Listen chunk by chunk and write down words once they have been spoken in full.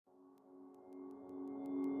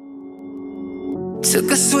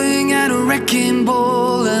Took a swing at a wrecking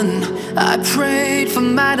ball and I prayed for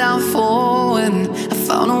my downfall, and I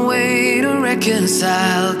found a way to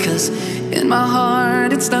reconcile, 'cause in my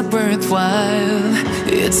heart it's not worthwhile.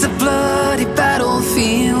 It's a bloody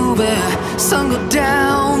battlefield where some go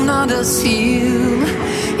down, others heal.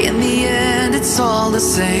 In the end it's all the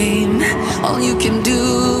same. All you can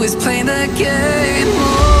do is play the game.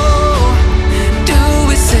 Oh, do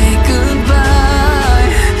we say goodbye?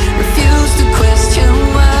 Refuse to question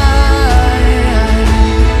why.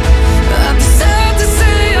 I'm sad to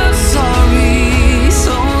say I'm sorry,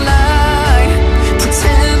 so lie.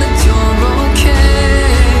 Pretend that you're okay.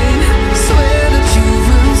 Swear that you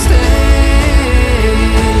will stay.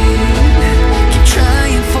 Keep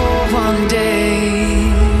trying for one day.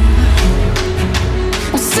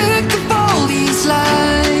 I'm sick of all these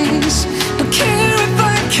lies. Don't care if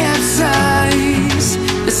I capsize.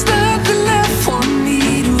 There's nothing left for me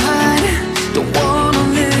to hide. Don't wanna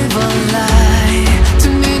live a lie.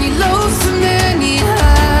 Too many lows, too many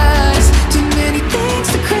highs. Too many things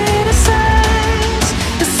to criticize.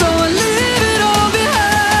 And so I leave it all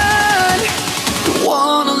behind. Don't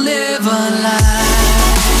wanna live a lie.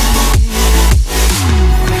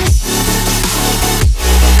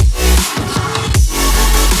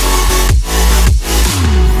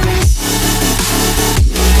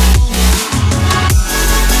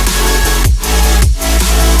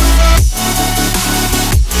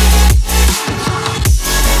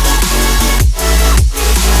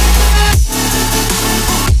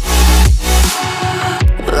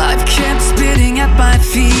 Life kept spitting at my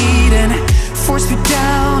feet and forced me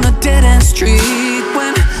down a dead-end street,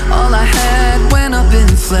 when all I had went up in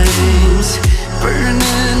flames,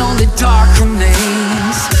 burning only dark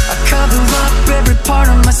remains. I cover up every part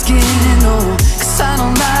of my skin, oh, 'cause I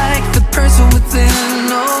don't like the person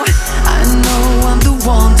within. Oh, I know I'm the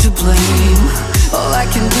one to blame. All I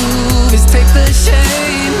can do is take the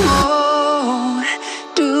shame. Oh,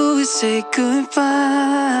 do we say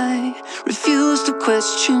goodbye? Refuse to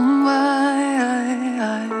question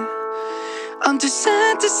why. I'm too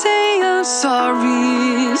sad to say I'm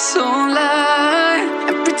sorry, so lie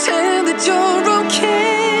and pretend that you're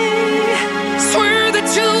okay. Swear that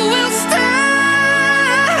you will stay.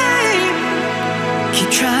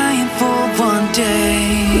 Keep trying for one day.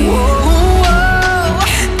 Whoa,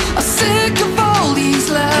 I'm sick of all these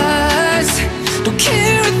lies. Don't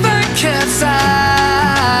care if I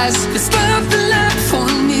capsize. There's nothing left for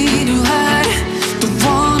me to hide. Don't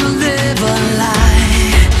wanna live a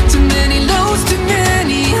lie. Too many lows, too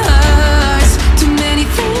many highs. Too many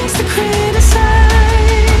things to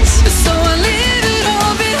criticize. So I leave it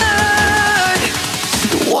all behind.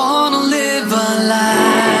 Don't wanna live a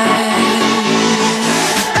lie.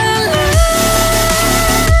 A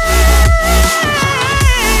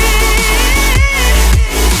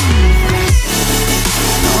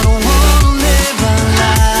No, I don't wanna live a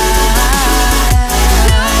lie.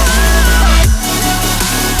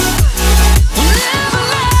 Live a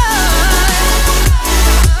lie.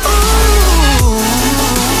 Ooh,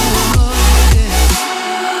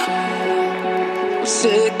 I'm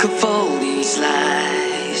sick of all these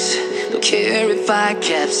lies. Don't care if I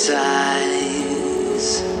capsize.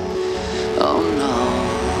 Oh no.